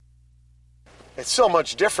It's so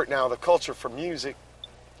much different now, the culture for music.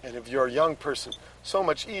 And if you're a young person, so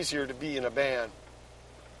much easier to be in a band.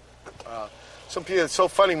 Some people, it's so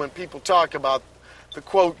funny when people talk about the,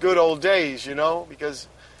 quote, good old days, you know, because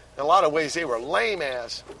in a lot of ways they were lame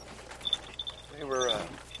ass. We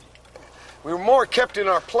were more kept in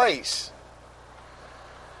our place.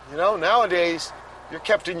 You know, nowadays, you're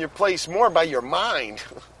kept in your place more by your mind.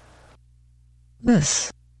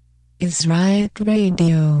 This is Riot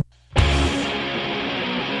Radio.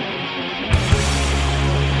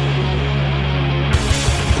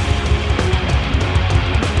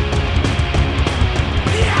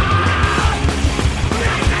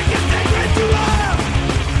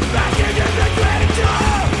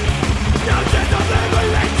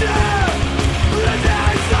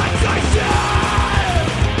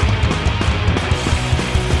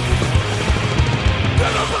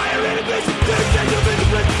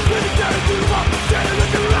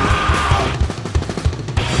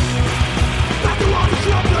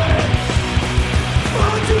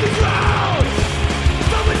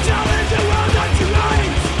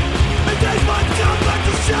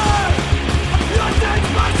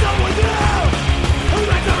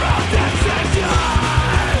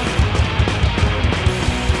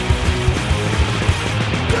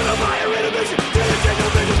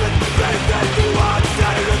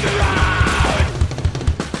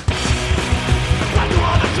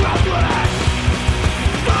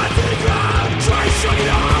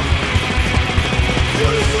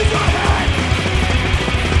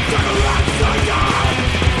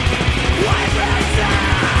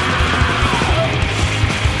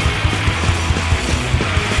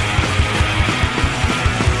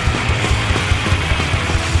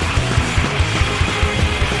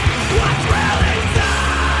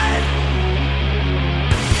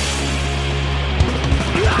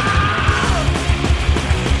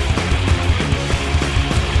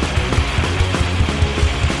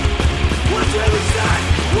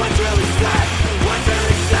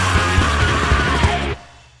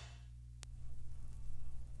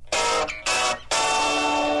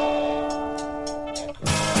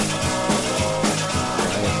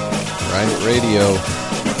 Radio.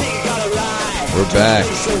 We're back.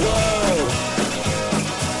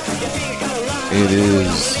 It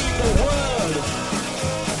is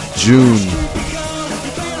June.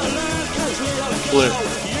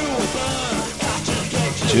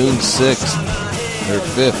 June 6th, or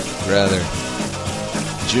 5th, rather.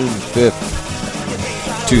 June 5th,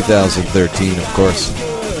 2013, of course.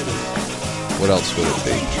 What else would it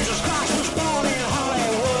be?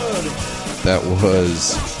 That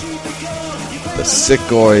was the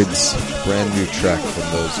Sickoids, brand new track from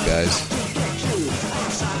those guys.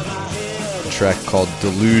 A track called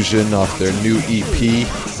Delusion off their new EP,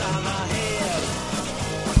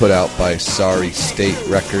 put out by Sorry State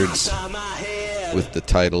Records with the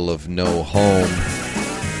title of No Home.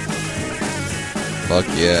 Fuck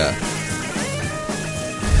yeah.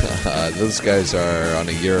 Those guys are on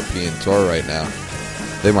a European tour right now.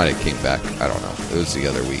 They might have came back, I don't know. It was the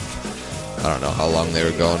other week. I don't know how long they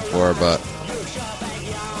were going for, but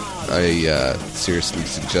I seriously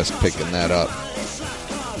suggest picking that up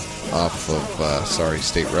off of Sorry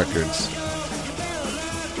State Records.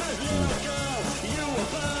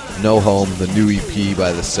 No Home, the new EP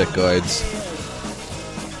by the Sickoids,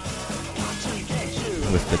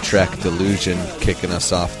 with the track Delusion kicking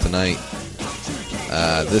us off tonight.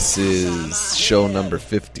 This is show number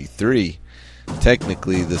 53.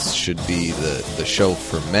 Technically, this should be the show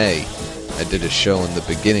for May. I did a show in the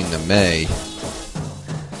beginning of May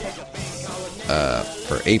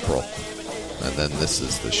for April, and then this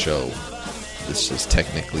is the show. This is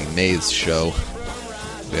technically May's show.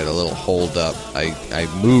 We had a little hold up. I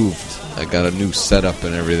moved. I got a new setup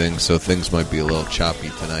and everything, so things might be a little choppy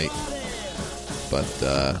tonight. But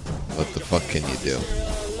what the fuck can you do?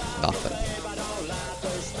 Nothing.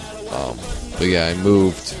 But yeah, I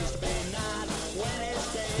moved.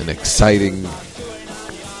 An exciting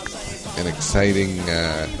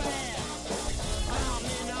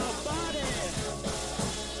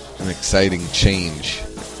change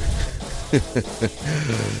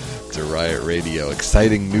to Riot Radio.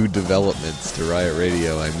 Exciting new developments to Riot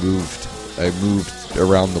Radio. I moved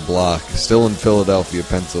around the block. Still in Philadelphia,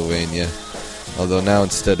 Pennsylvania. Although now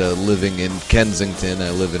instead of living in Kensington,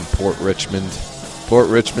 I live in Port Richmond. Port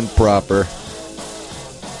Richmond proper.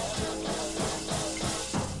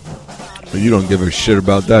 But you don't give a shit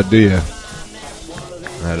about that, do you?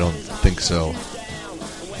 I don't think so.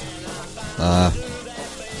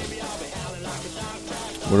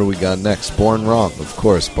 What do we got next? Born Wrong, of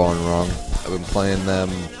course, Born Wrong. I've been playing them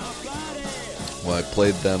Well, I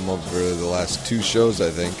played them over the last 2 shows, I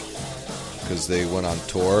think, because they went on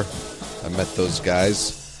tour. I met those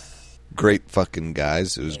guys. Great fucking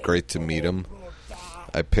guys. It was great to meet them.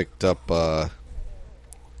 I picked up a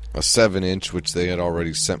 7-inch, which they had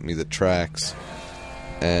already sent me the tracks,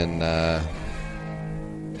 and a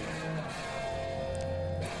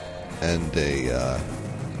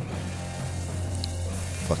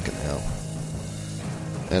fucking hell,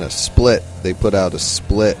 and a split. They put out a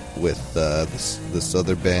split with this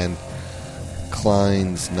other band,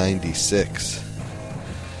 Klein's 96,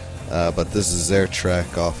 but this is their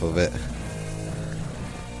track off of it.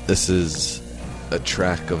 This is a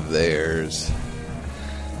track of theirs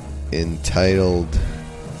entitled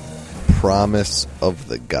Promise of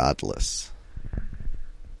the Godless.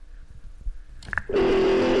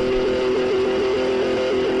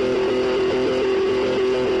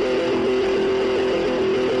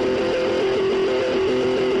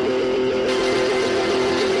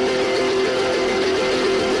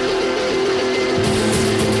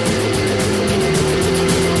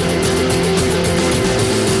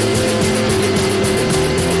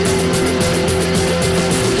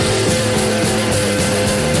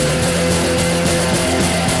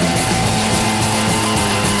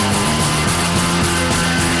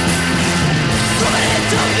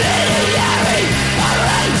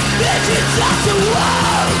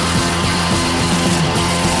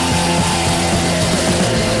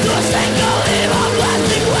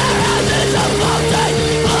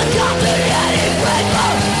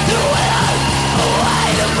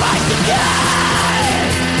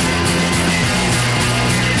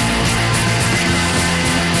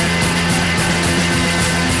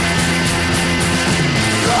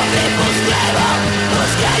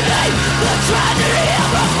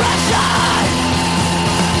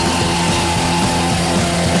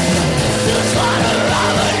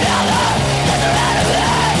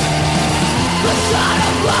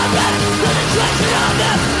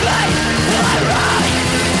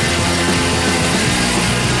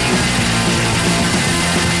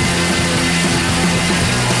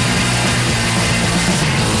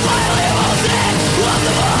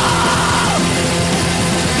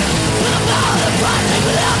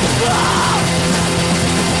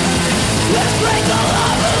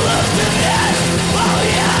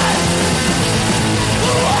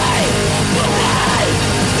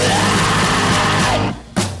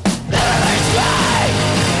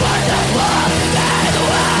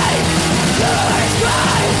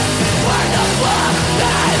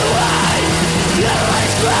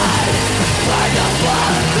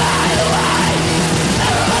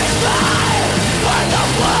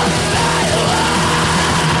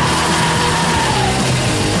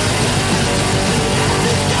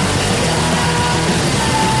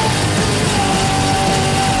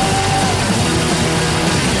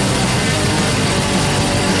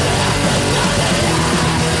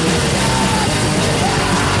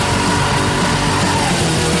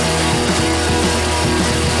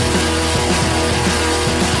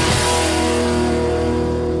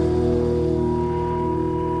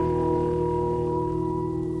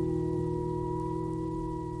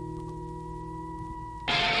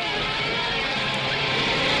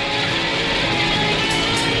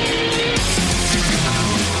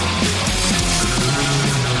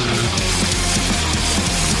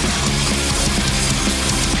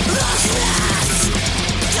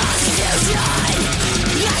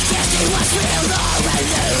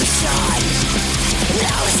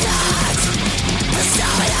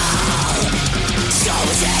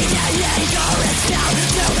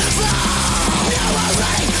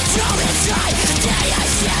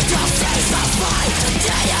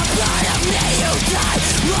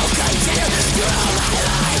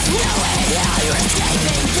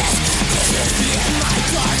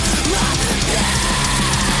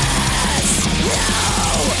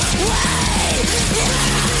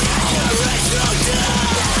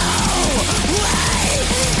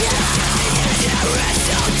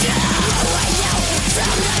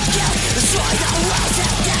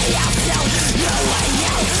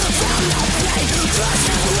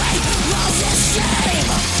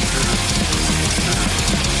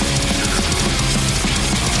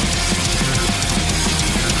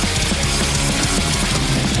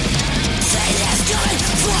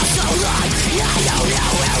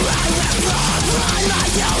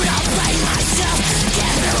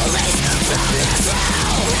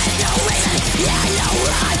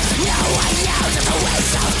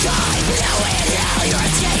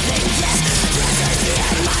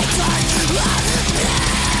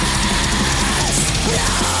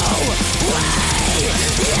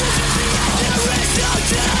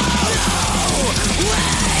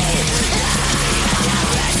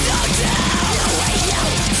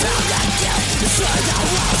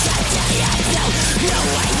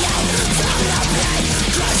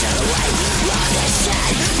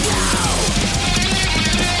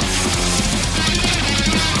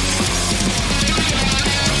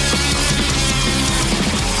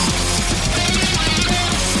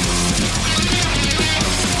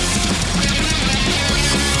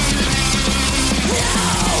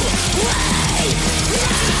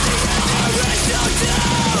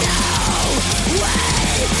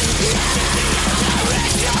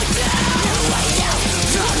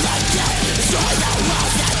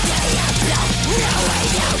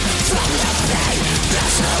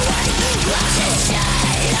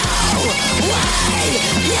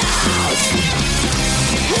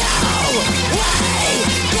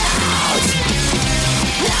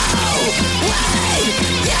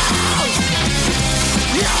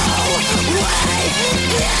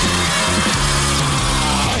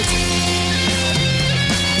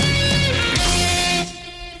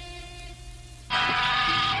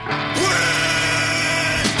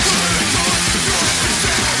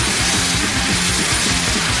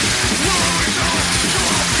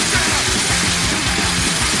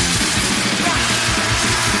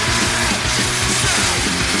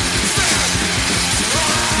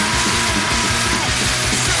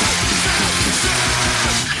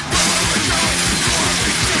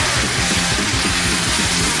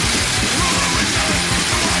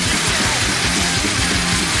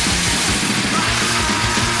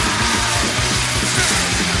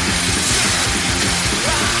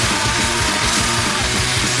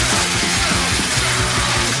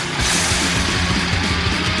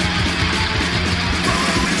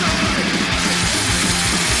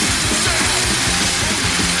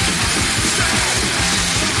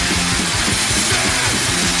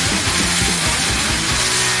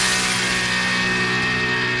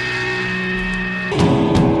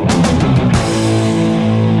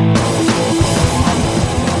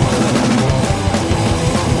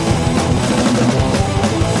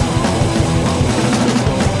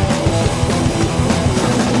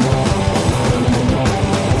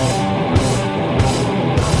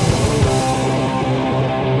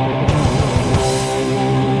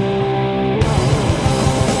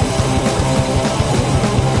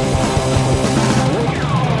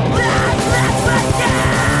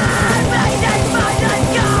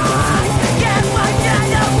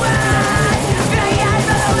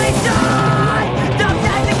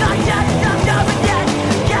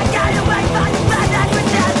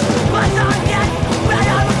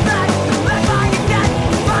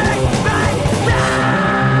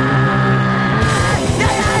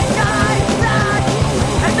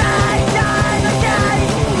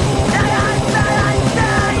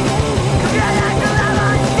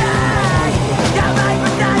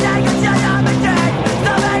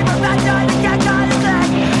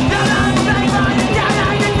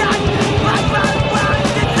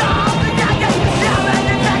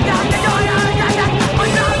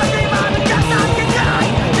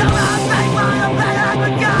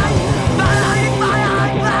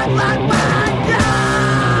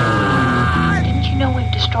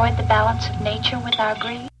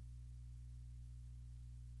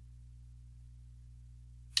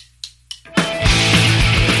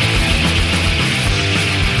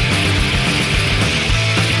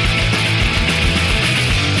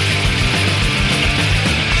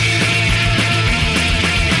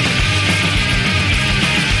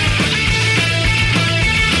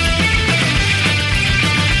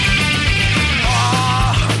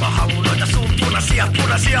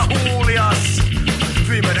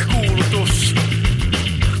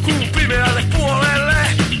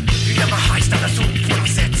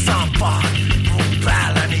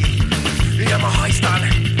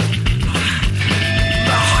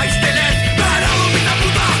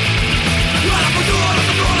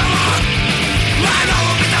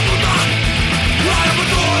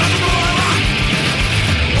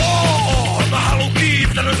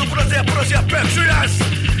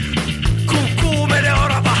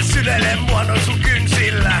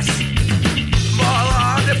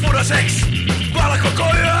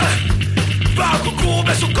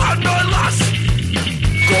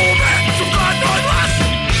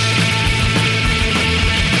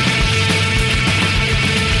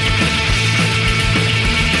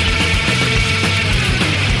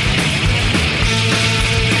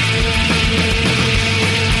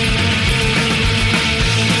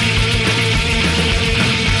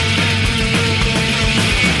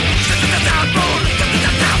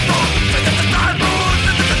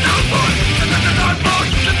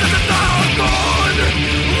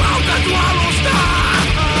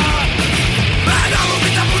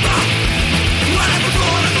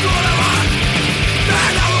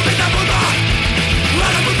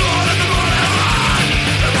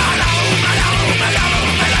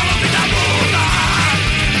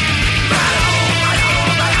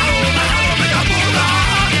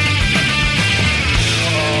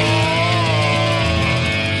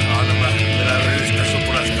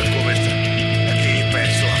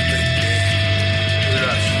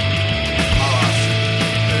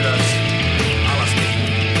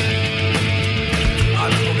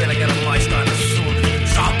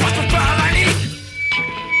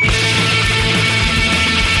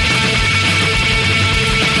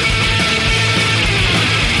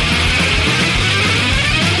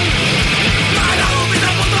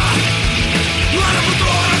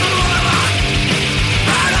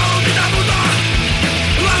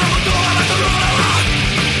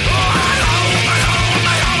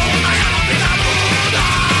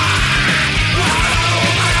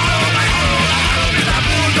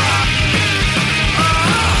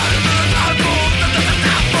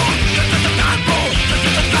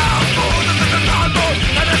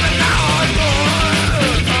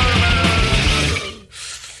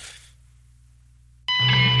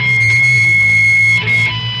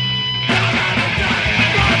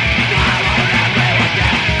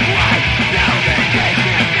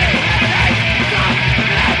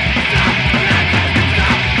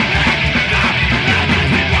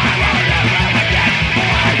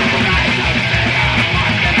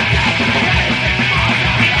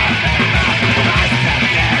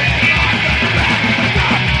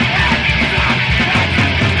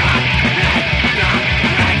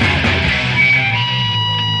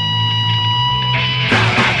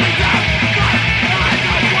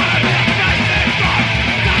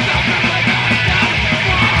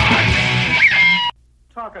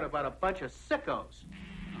 talking about a bunch of sickos.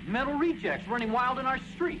 Mental rejects running wild in our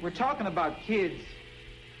street. We're talking about kids.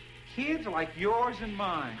 Kids like yours and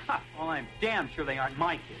mine. Ha, well, I'm damn sure they aren't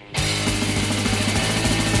my kids.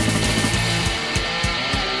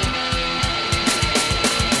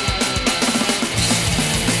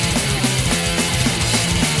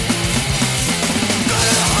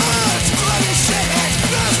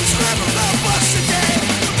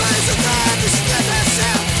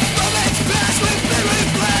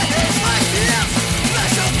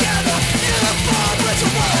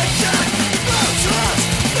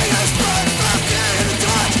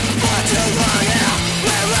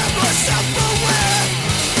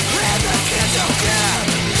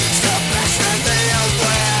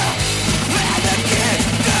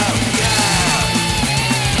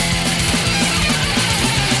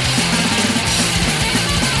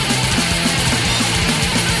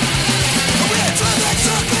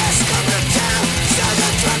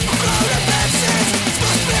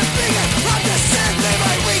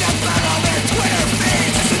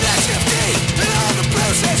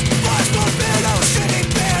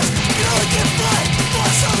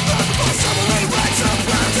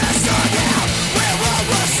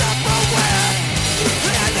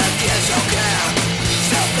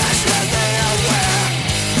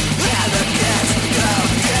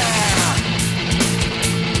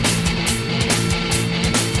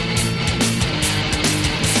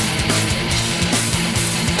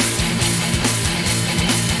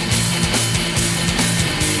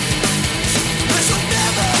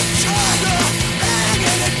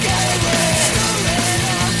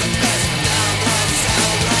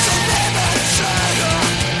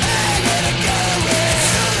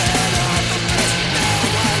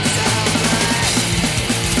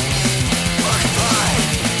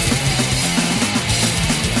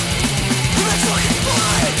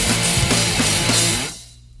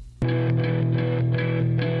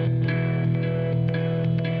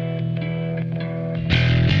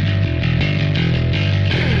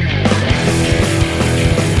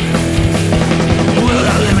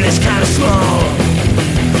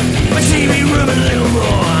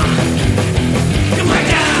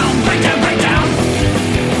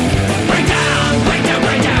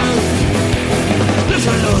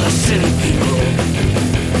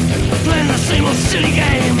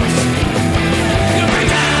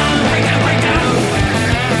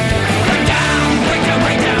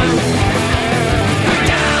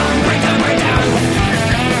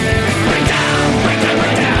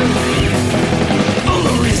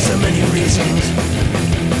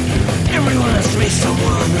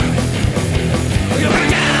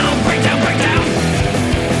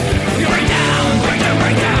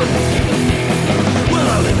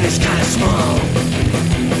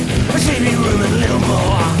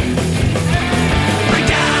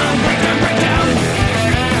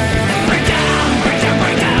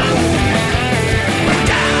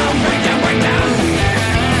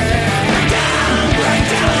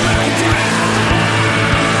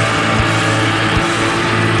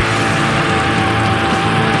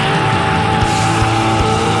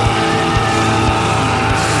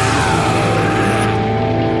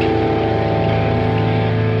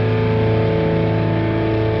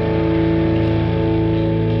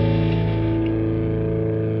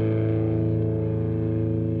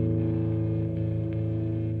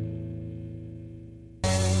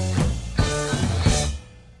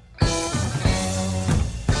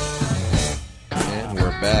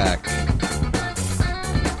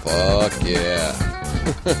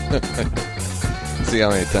 See how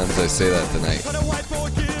many times I say that tonight.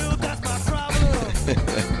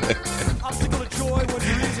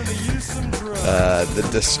 The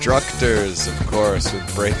Destructors, of course,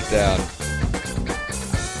 with Breakdown.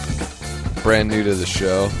 Brand new to the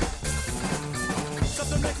show.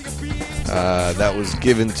 That was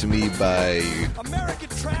given to me by,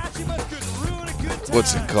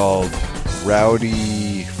 what's it called?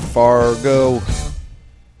 Rowdy Farrago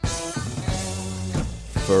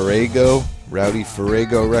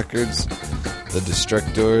Records, the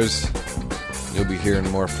Destructors. You'll be hearing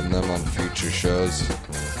more from them on future shows.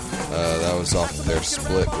 That was off their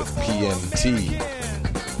split with PMT,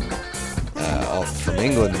 all from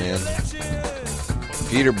England, man.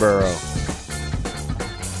 Peterborough.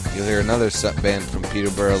 You'll hear another set band from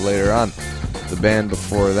Peterborough later on. The band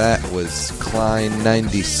before that was Klein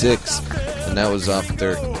 96, and that was off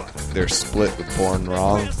their split with Born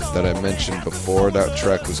Wrong that I mentioned before. That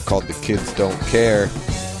track was called The Kids Don't Care,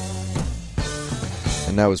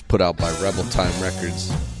 and that was put out by Rebel Time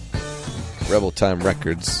Records. Rebel Time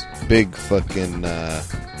Records, big fucking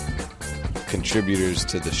contributors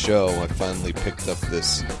to the show. I finally picked up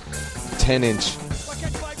this 10-inch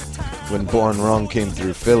when Born Wrong came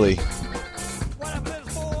through Philly.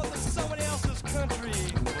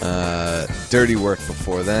 Dirty Work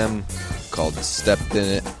before them, called Stepped In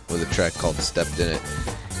It, with a track called Stepped In It.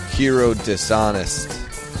 Hero Dishonest,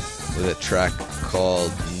 with a track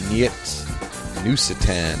called Niet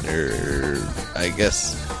Nusatan, or I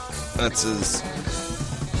guess that's as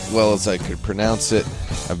well as I could pronounce it.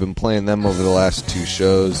 I've been playing them over the last 2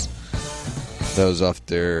 shows. That was off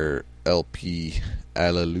their LP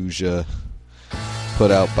Alleluia,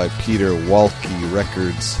 put out by Peter Walke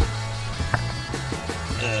Records.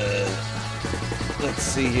 Let's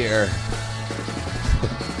see here.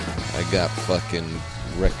 I got fucking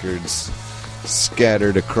records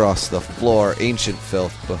scattered across the floor. Ancient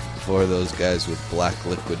Filth before those guys with Black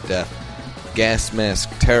Liquid Death. Gas Mask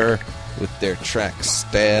Terror with their track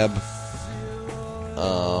Stab.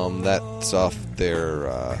 That's off their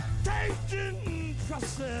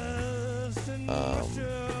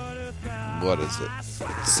what is it?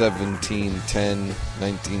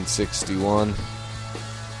 1710-1961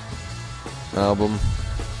 album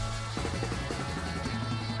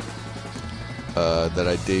that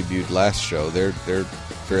I debuted last show. They're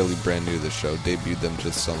fairly brand new to the show. Debuted them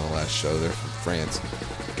just on the last show. They're from France.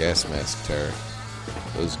 Gas Mask Terror.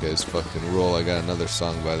 Those guys fucking rule. I got another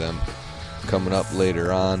song by them coming up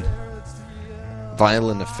later on.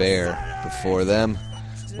 Violent Affair before them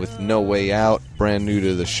with No Way Out, brand new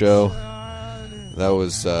to the show. That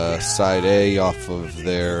was side A off of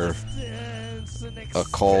their A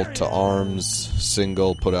Call to Arms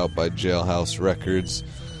single put out by Jailhouse Records.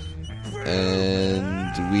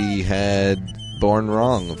 And we had Born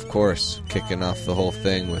Wrong, of course, kicking off the whole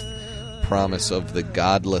thing with Promise of the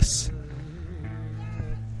Godless,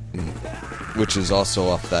 which is also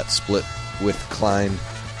off that split with Klein,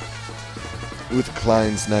 with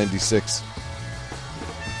Klein's 96,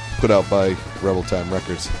 put out by Rebel Time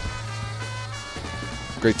Records.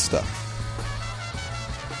 Great stuff.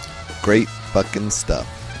 Great fucking stuff.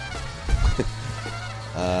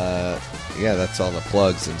 Yeah, that's all the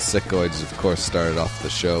plugs. And Sickoids, of course, started off the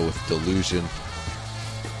show with Delusion.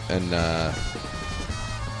 And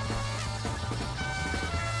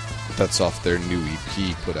that's off their new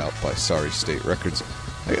EP put out by Sorry State Records.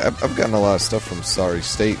 I've gotten a lot of stuff from Sorry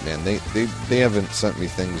State, man. They haven't sent me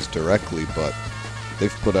things directly, but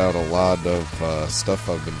they've put out a lot of stuff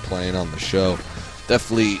I've been playing on the show.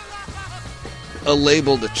 Definitely a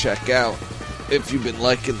label to check out if you've been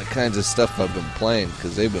liking the kinds of stuff I've been playing,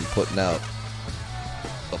 because they've been putting out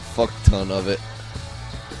a fuck ton of it.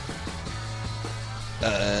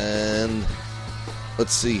 And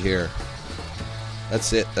let's see here.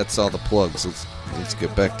 That's it. That's all the plugs. Let's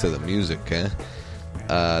get back to the music, huh?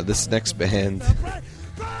 This next band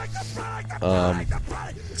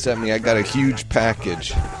sent me. I got a huge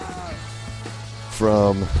package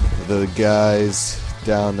from the guys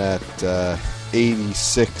down at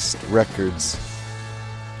 86th Records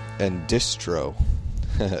and Distro.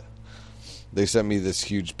 They sent me this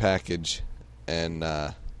huge package and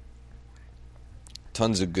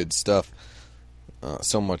tons of good stuff.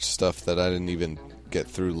 So much stuff that I didn't even get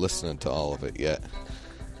through listening to all of it yet.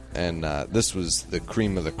 And this was the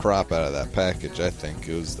cream of the crop out of that package, I think.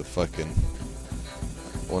 It was the fucking...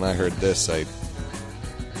 When I heard this, I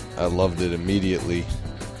loved it immediately.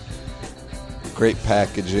 Great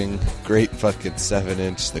packaging, great fucking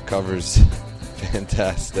 7-inch. The cover's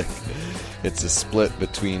fantastic. It's a split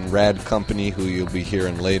between Rad Company, who you'll be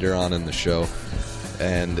hearing later on in the show,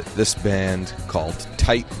 and this band called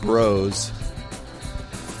Tight Bros.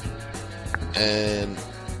 And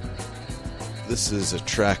this is a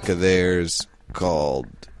track of theirs called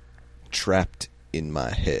Trapped in My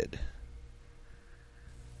Head.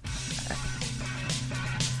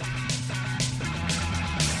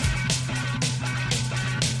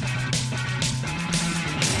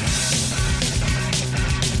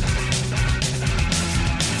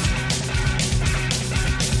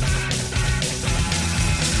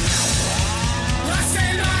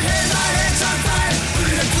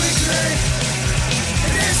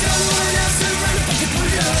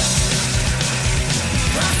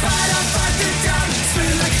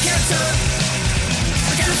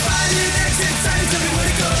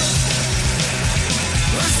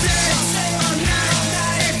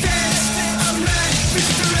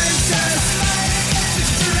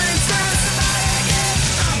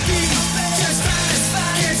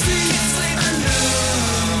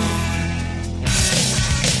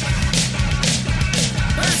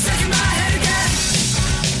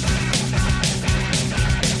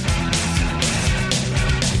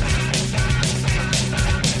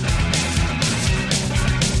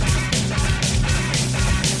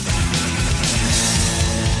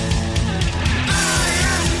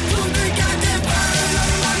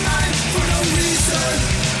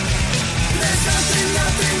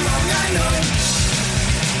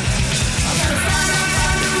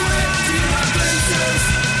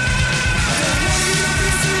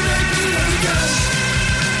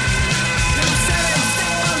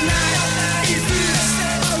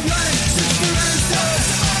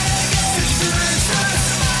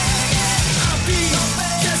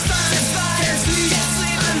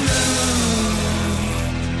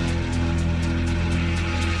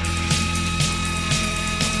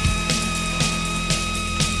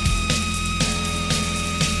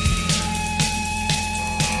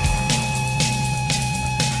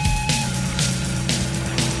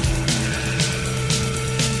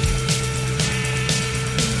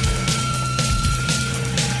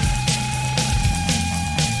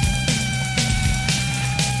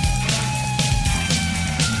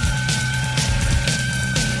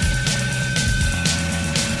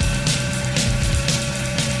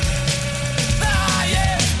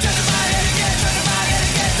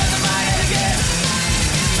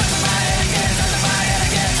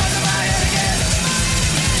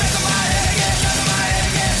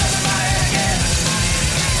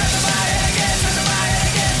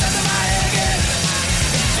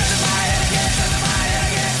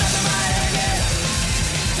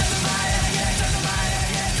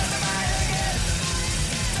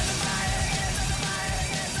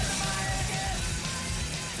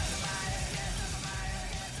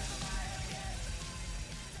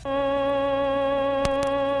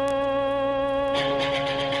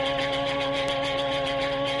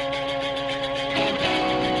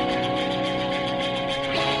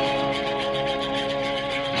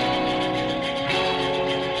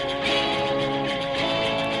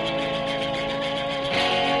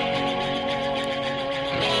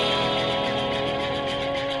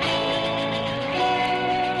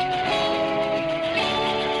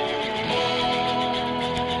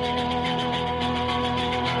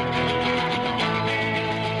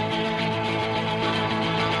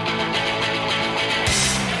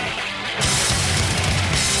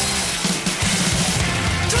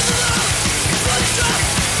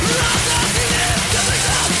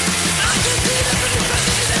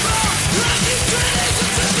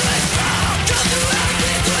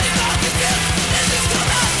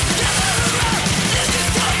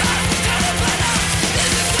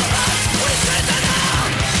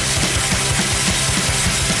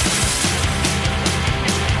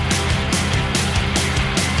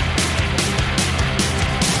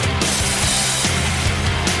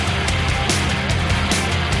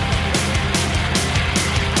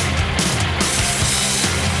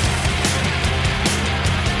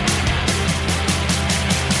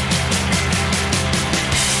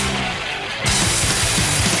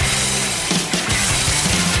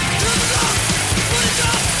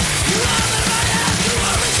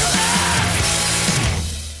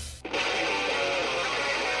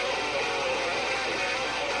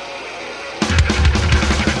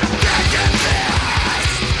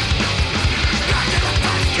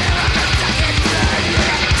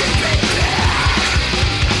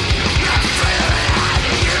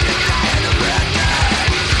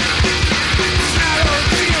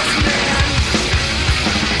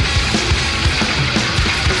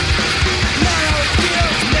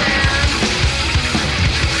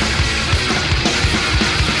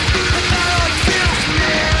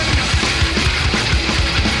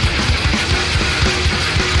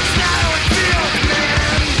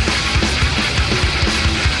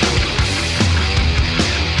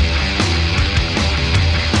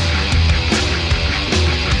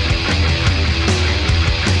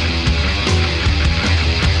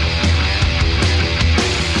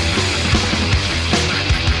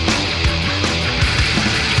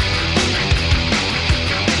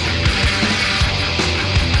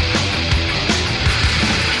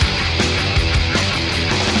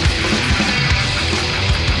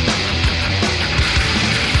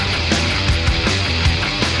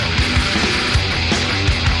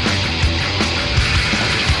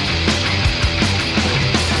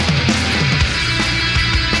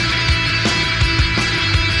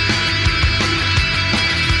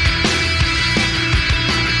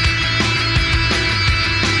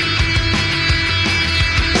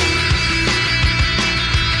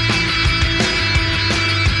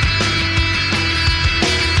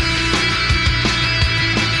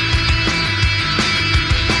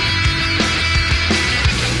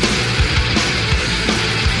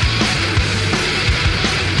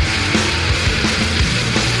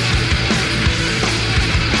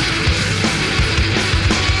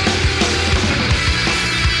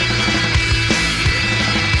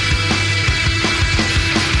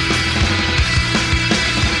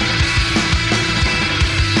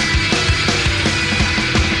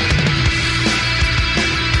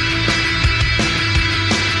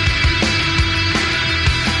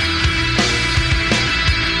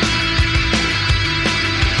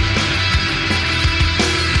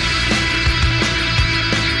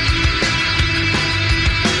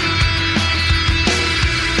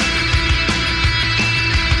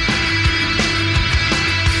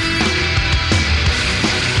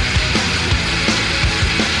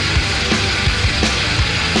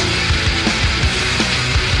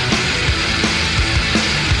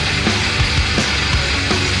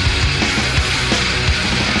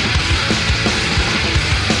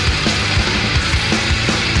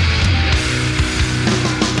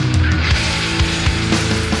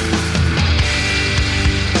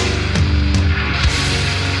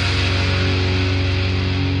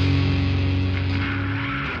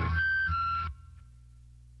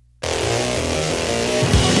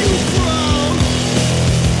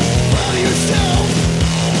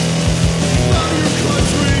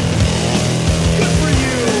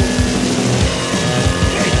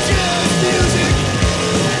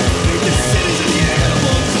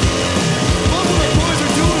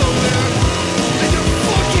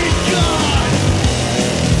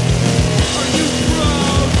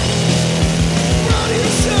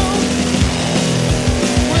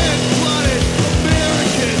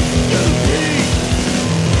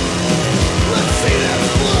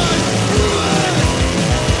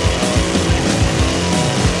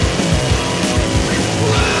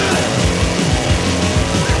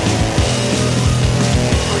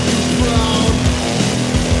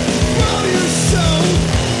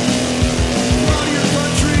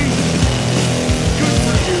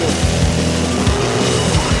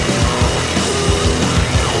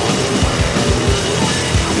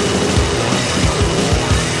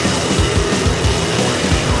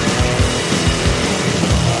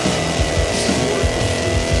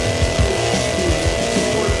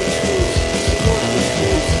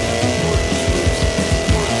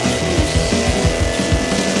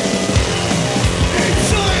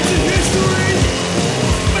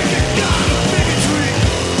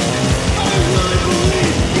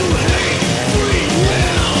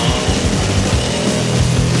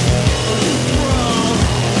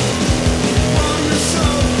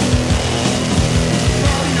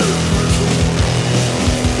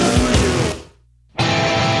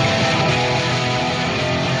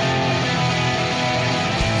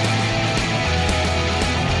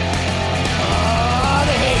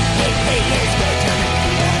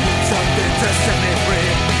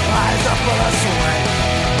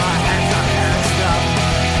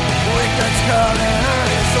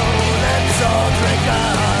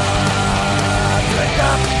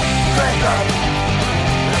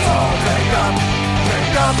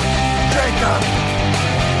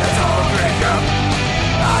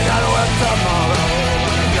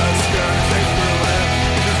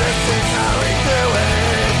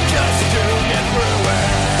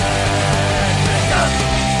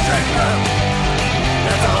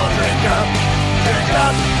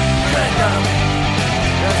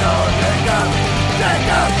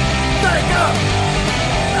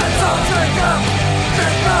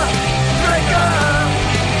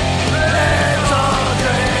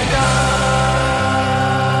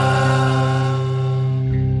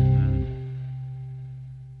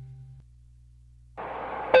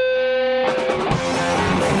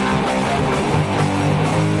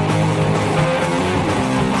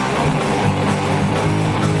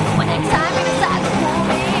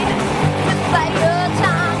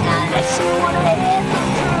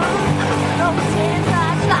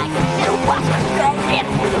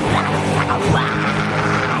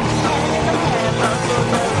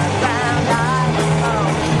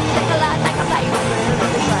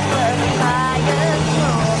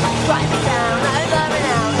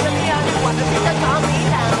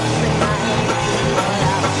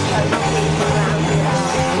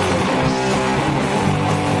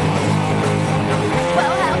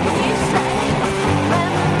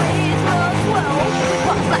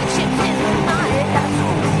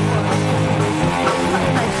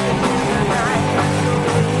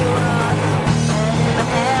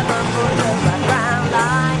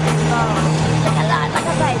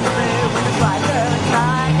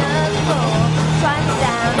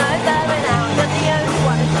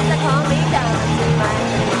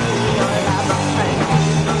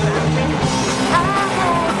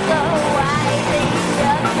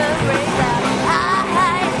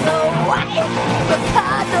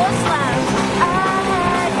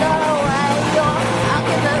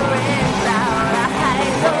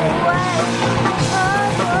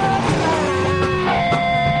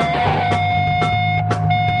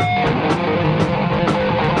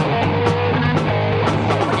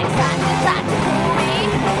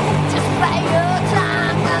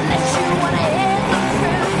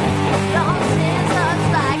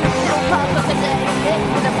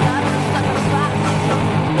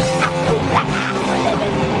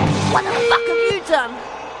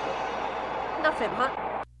 Nothing much.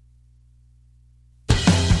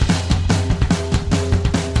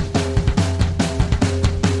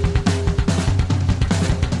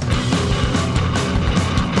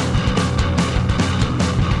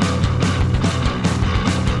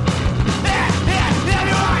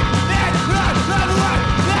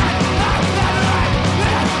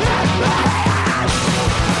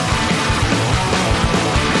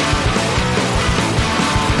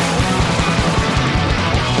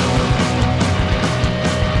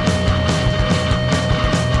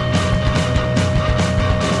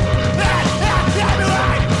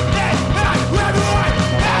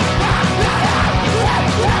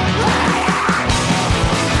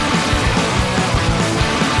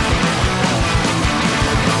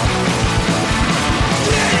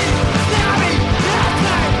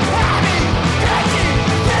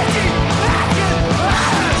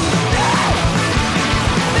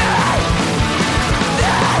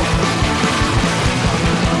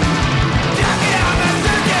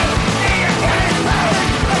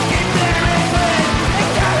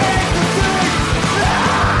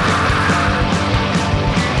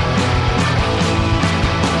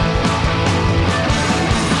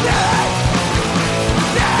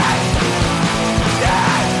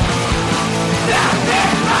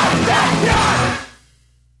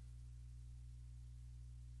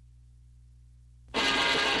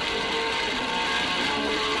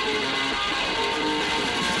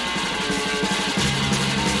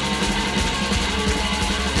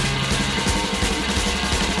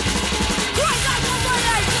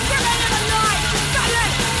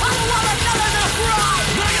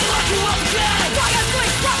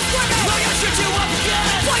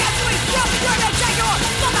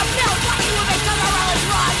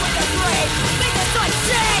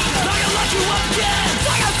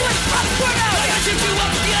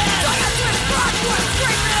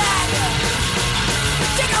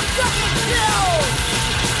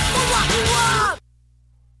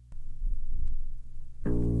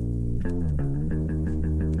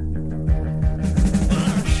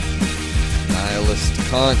 Nihilist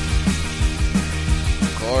cunt.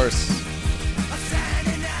 Of course.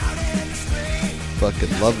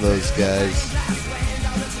 Fucking love those guys.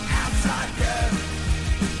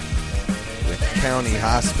 The County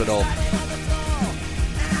Hospital.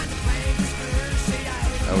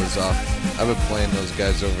 I've been playing those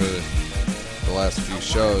guys over the last few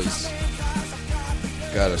shows.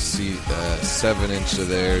 Got a 7-inch of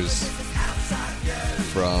theirs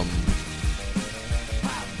from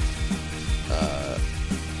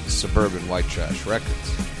Suburban White Trash Records.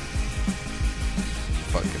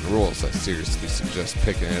 Fucking rules. I seriously suggest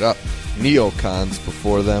picking it up. Neocons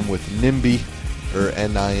before them with NIMBY, or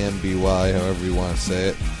NIMBY, however you want to say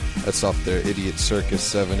it. That's off their Idiot Circus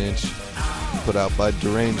 7-inch. put out by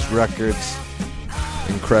Deranged Records.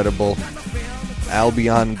 Incredible.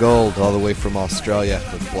 Albion Gold, all the way from Australia,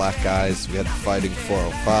 with Black Eyes. We had Fighting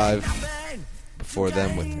 405. Before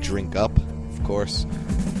them with Drink Up, of course.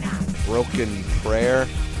 Broken Prayer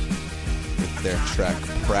with their track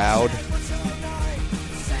Proud.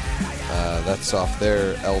 That's off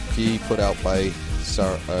their LP put out by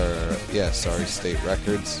Sorry State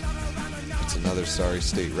Records. It's another Sorry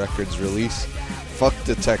State Records release. Fuck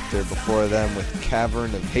Detector before them with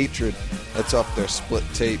Cavern of Hatred. That's off their split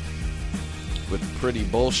tape with Pretty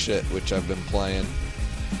Bullshit, which I've been playing.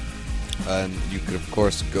 And you could, of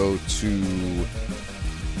course, go to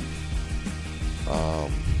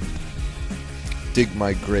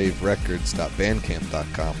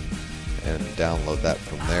digmygraverecords.bandcamp.com and download that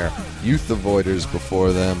from there. Youth Avoiders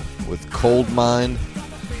before them with Cold Mine.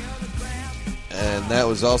 And that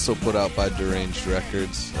was also put out by Deranged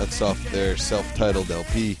Records. That's off their self-titled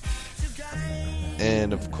LP.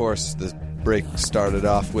 And, of course, the break started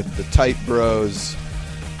off with the Tight Bros,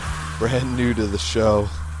 brand new to the show,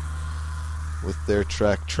 with their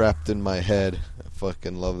track Trapped in My Head. I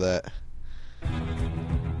fucking love that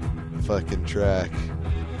fucking track.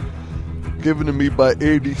 Given to me by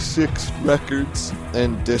 86 Records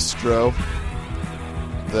and Distro.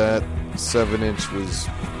 That 7-inch was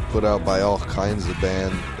put out by all kinds of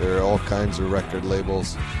all kinds of record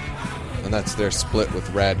labels. And that's their split with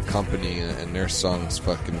Rad Company, and their song's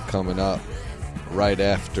fucking coming up right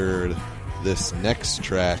after this next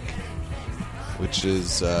track, which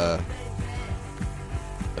is a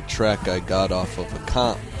track I got off of a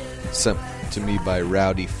comp sent to me by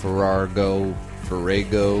Rowdy Farrago,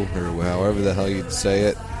 or however the hell you'd say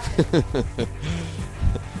it.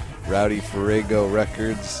 Rowdy Farrago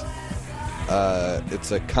Records.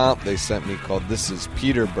 It's a comp they sent me called This Is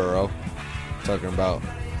Peterborough. I'm talking about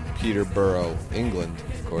Peterborough, England,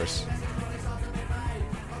 of course.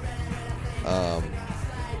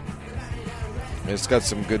 It's got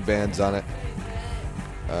some good bands on it,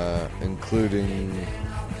 including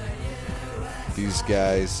these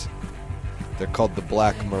guys. They're called the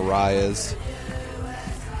Black Mariahs,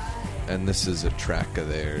 and this is a track of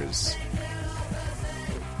theirs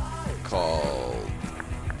called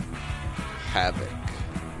Havoc.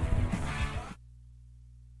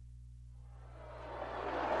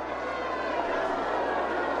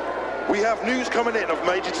 We have news coming in of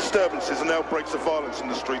major disturbances and outbreaks of violence in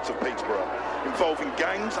the streets of Peterborough, involving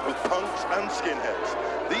gangs of punks and skinheads.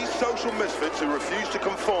 These social misfits who refuse to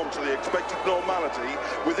conform to the expected normality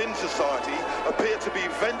within society appear to be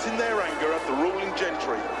venting their anger at the ruling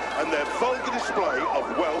gentry and their vulgar display of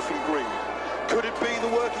wealth and greed. Could it be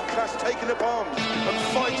the working class taking up arms and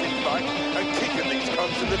fighting back and kicking these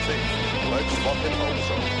cunts in the teeth? Let's fucking hope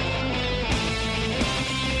so.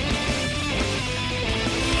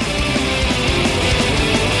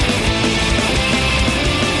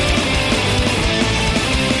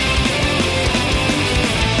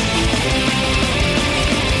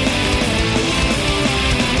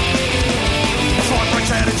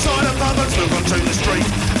 Inside a pub and move onto the street.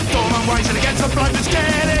 Doorman waiting against a bloke that's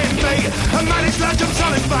getting beat. A man is lunch and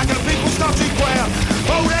something back and people start to queer.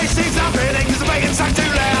 All this is happening because the beating's so too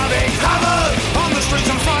loud. It's havoc on the streets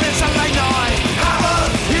on Friday and Saturday night.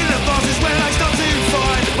 Havoc in the bosses where they start to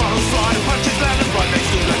fight. The bottles fly, the punches land and right next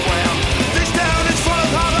to the ground. This town is full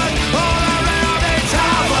of havoc all around. It's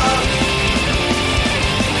havoc.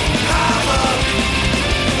 Havoc.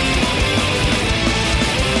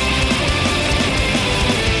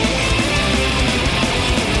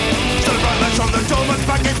 From the doorman's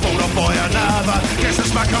back, it's pulled off by another. Gets a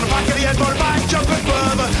smack on the back of the head by the back, jump and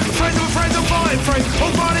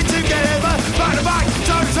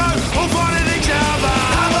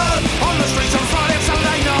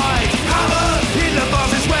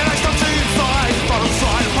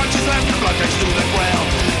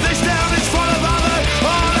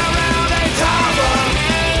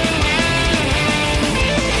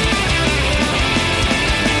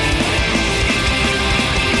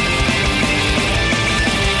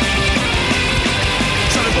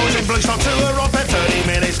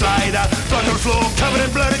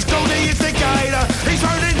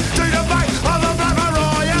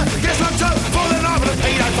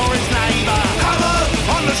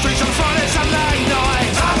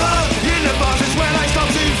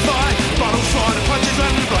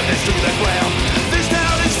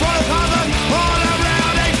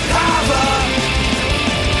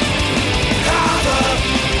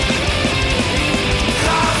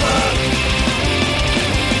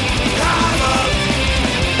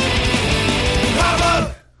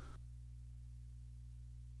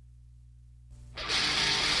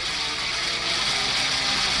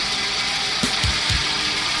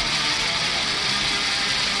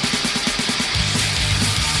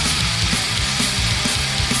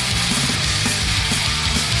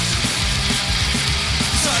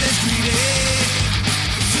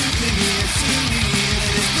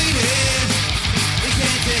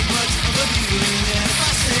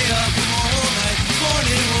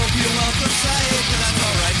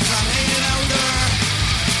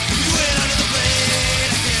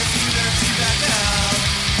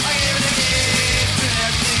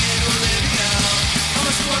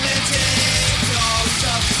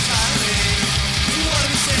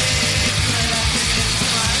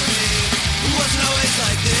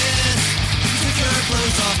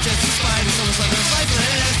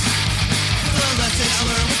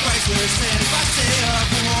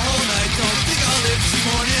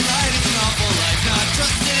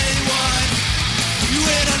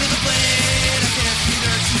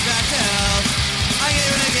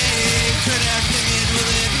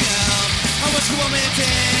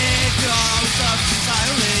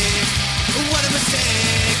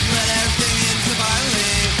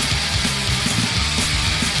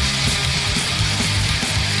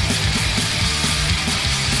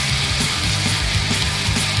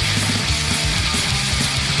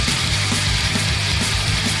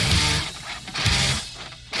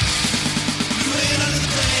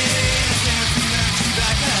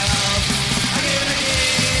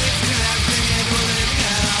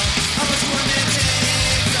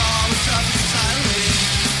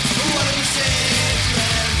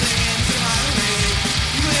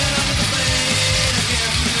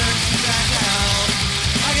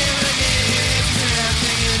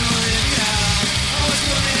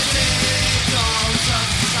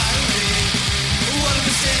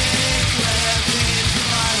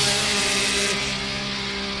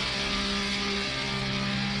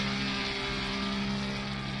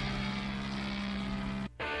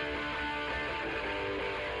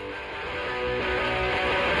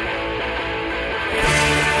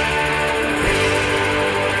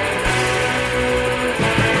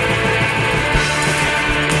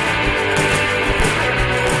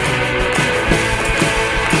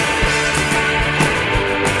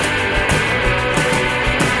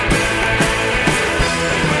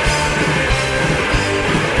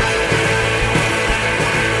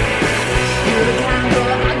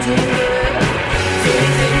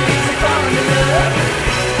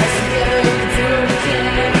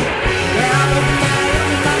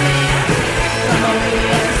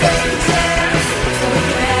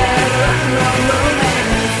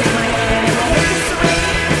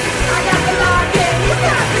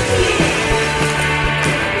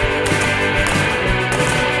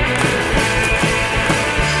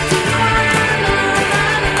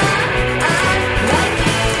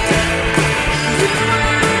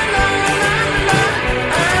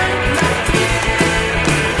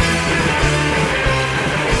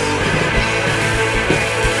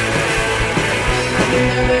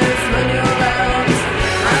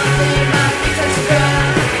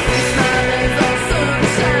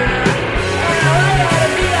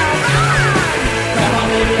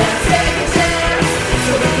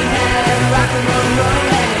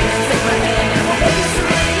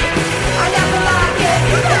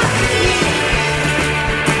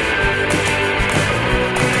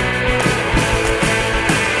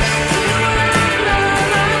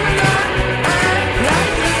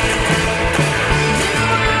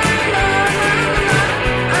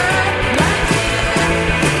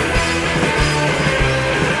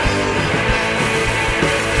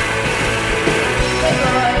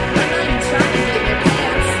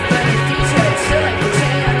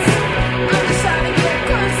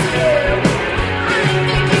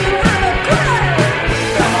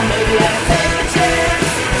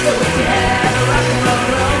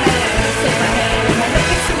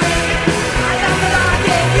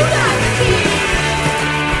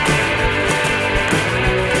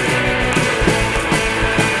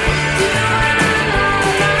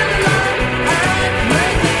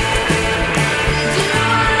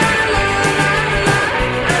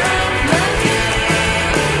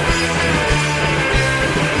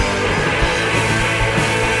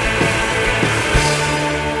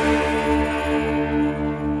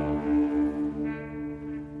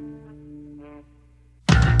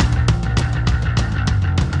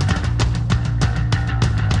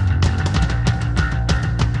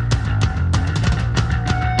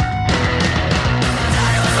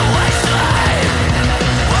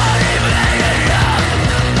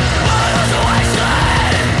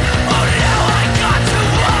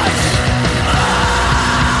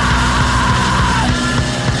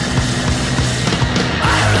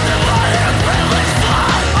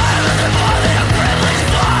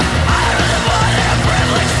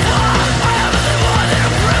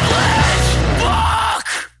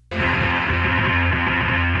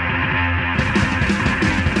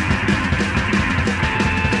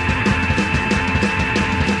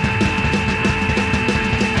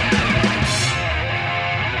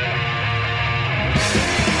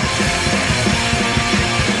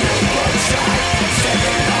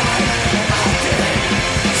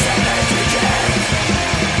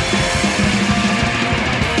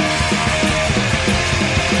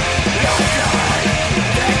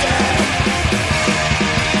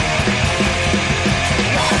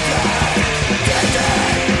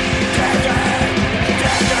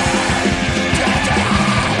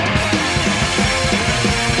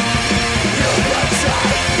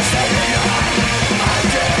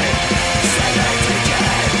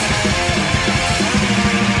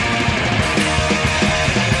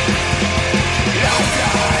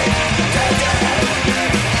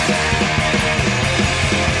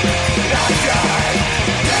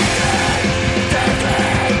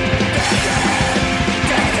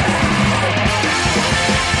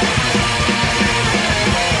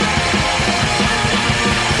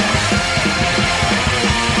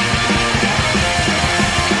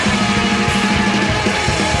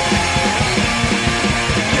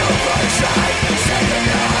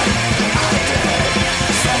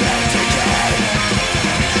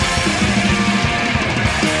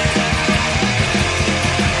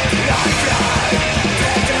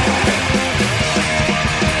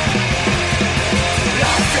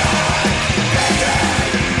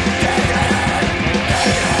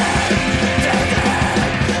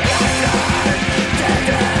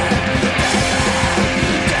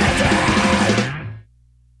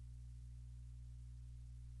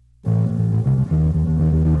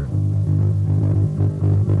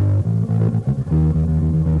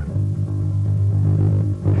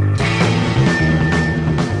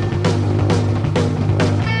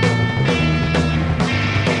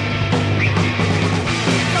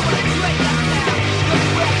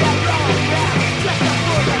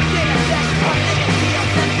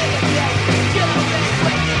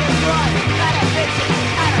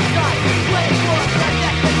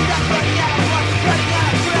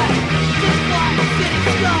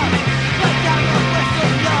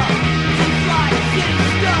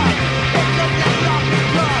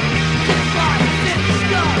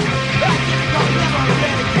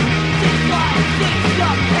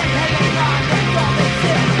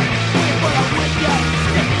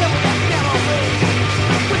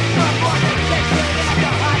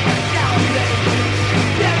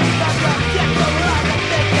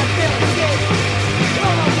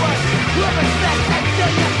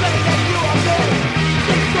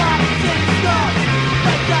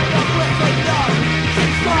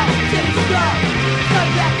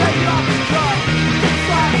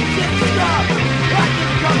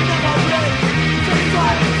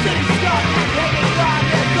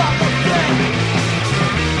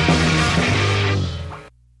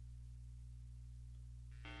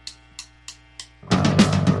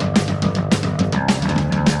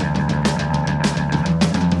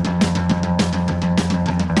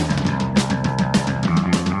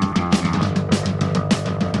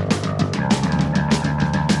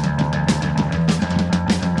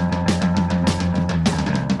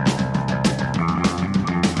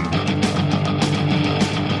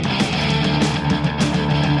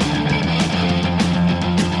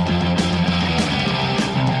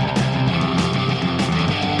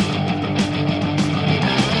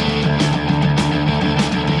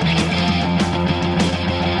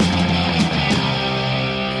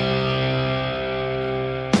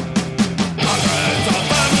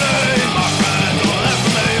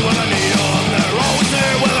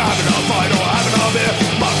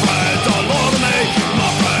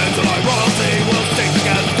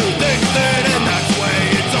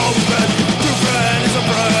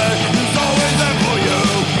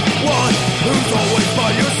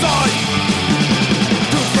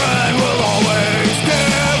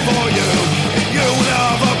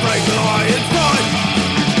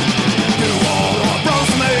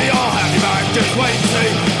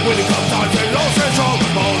When it comes time to lost and strong,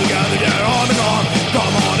 all together, yeah, arm in arm.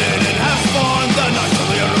 Come on in and have some fun. The night till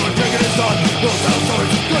the everyone drinking is done. We'll tell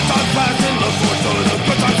stories, good times past, and look forward to the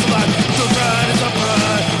good times to last. Children is a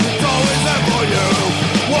friend, it's always there for you.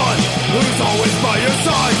 One who's always by your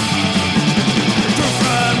side. True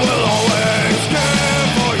friend will always care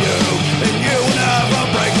for you, and you will never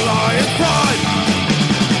break lion's pride.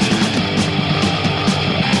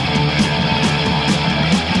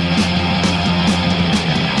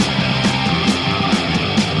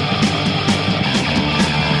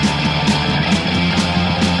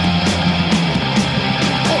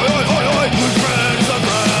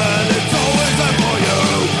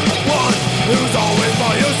 Who's always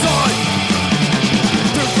by your side?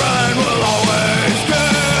 Your friend will always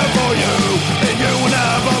care for you, and you will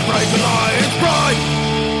never break the lion's pride.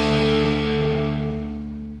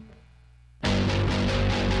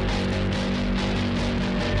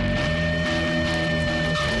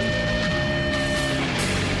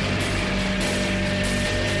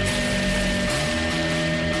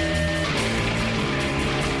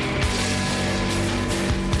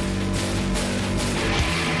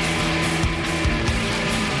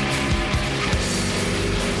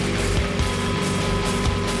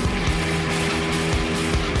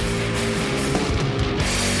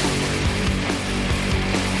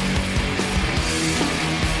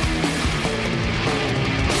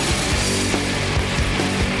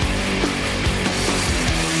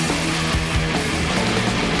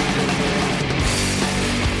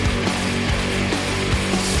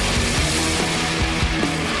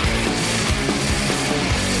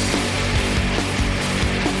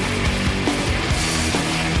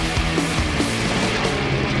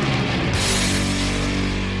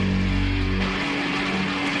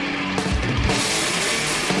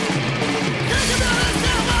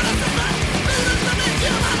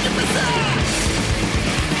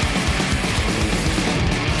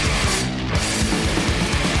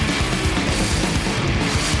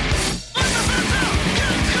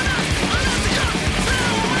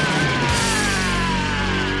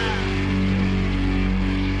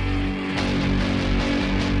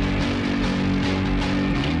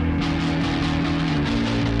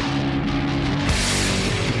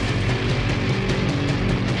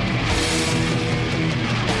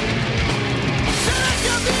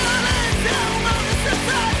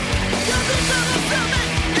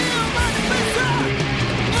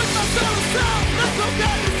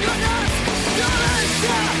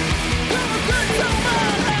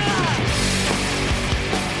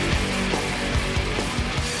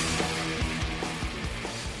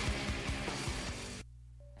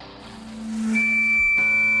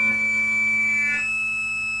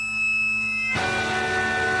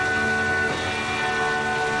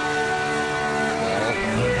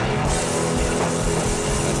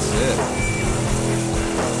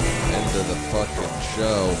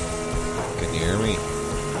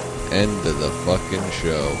 End of the fucking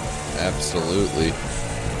show. Absolutely.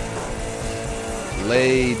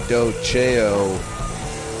 Le Doceo,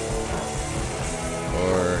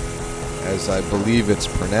 or as I believe it's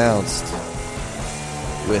pronounced,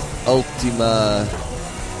 with Ultima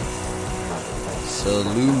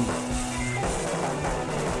Salute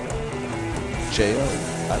Cheo?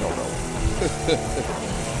 I don't know.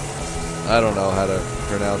 I don't know how to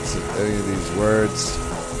pronounce any of these words.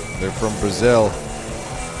 They're from Brazil.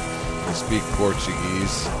 They speak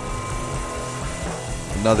Portuguese.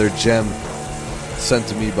 Another gem sent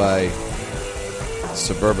to me by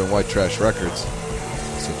Suburban White Trash Records.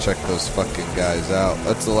 So check those fucking guys out.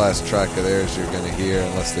 That's the last track of theirs you're gonna hear,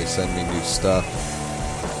 unless they send me new stuff.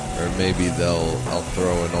 Or maybe I'll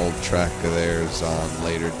throw an old track of theirs on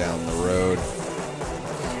later down the road.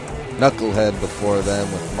 Knucklehead before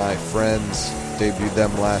them with My Friends. Debuted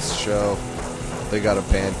them last show. They got a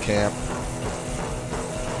Bandcamp.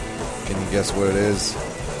 Can you guess what it is?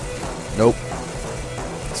 Nope.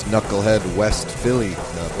 It's Knucklehead West Philly,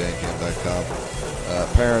 Bandcamp.com.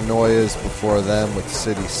 Paranoias before them with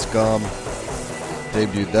City Scum.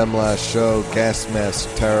 Debuted them last show. Gas Mask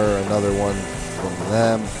Terror, another one from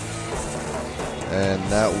them. And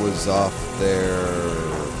that was off their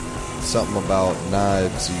Something About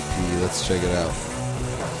Knives EP. Let's check it out.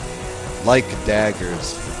 Like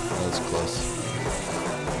Daggers. That was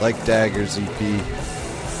close. Like Daggers EP.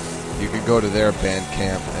 You could go to their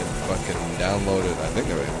Bandcamp and fucking download it. I think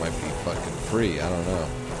it might be fucking free. I don't know.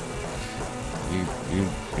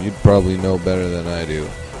 You'd probably know better than I do.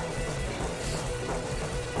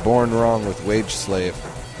 Born Wrong with Wage Slave.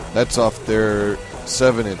 That's off their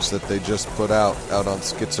 7-inch that they just put out on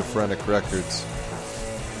Schizophrenic Records.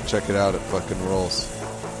 Check it out, it fucking rolls.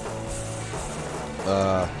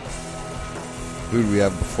 Who do we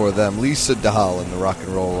have before them? Lisa Dahl and the Rock and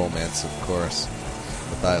Roll Romance, of course,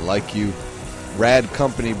 with I Like You. Rad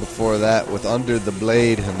Company before that with Under the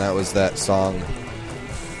Blade, and that was that song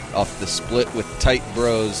off the split with Tight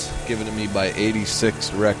Bros, given to me by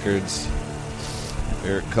 86 Records.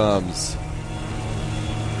 Here it comes.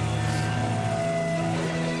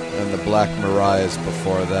 And the Black Mariahs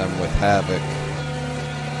before them with Havoc.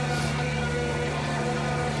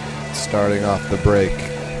 Starting off the break,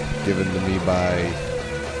 given to me by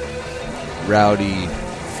Rowdy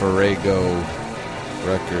Ferrago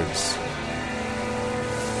Records.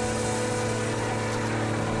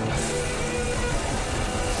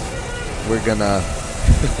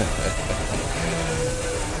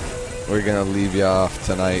 We're gonna leave you off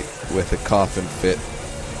tonight with a Coffin Fit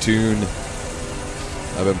tune.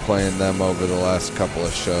 I've been playing them over the last couple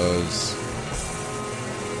of shows.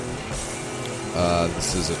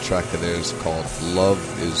 This is a track of theirs called Love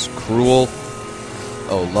is Cruel.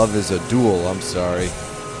 Oh, Love is a Duel, I'm sorry.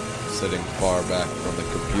 Sitting far back from the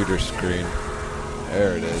computer screen.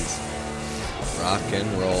 There it is. Rock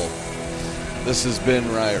and roll. This has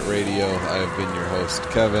been Riot Radio. I have been your host,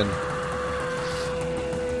 Kevin.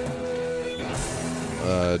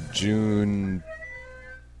 June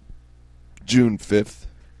 5th,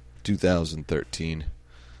 2013.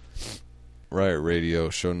 Riot Radio,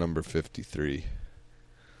 show number 53.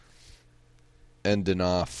 Ending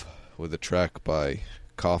off with a track by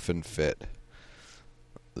Coffin Fit.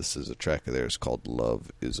 This is a track of theirs called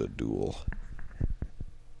Love is a Duel.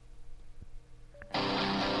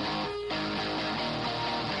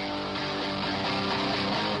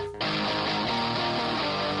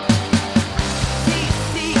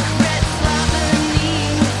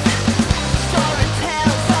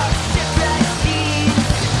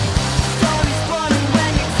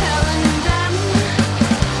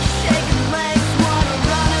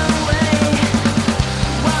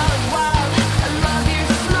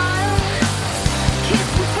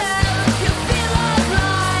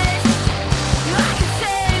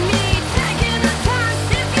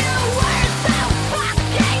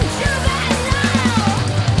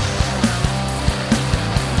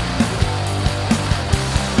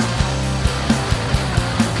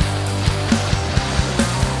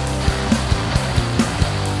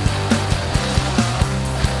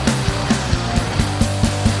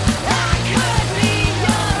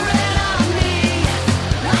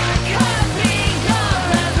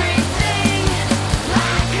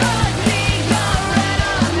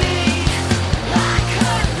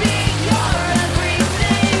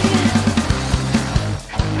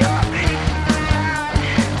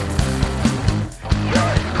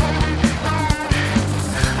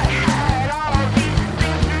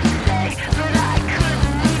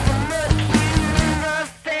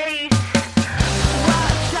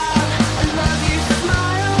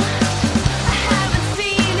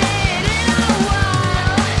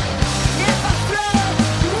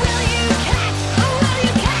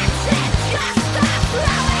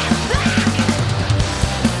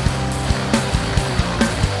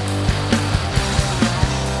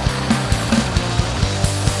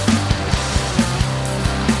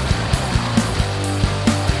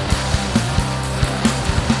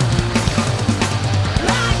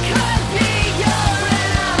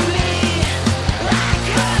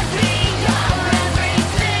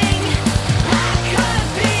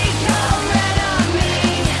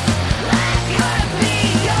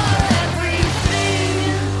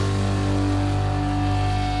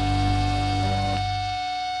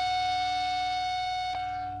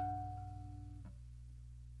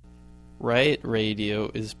 Riot Radio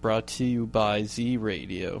is brought to you by Z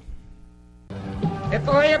Radio. If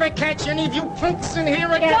I ever catch any of you punks in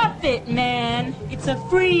here again... Stop it, man! It's a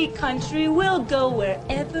free country. We'll go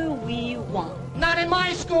wherever we want. Not in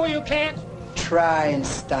my school, you can't. Try and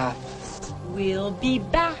stop. We'll be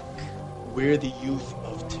back. We're the youth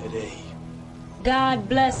of today. God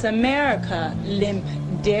bless America, limp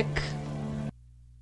dick.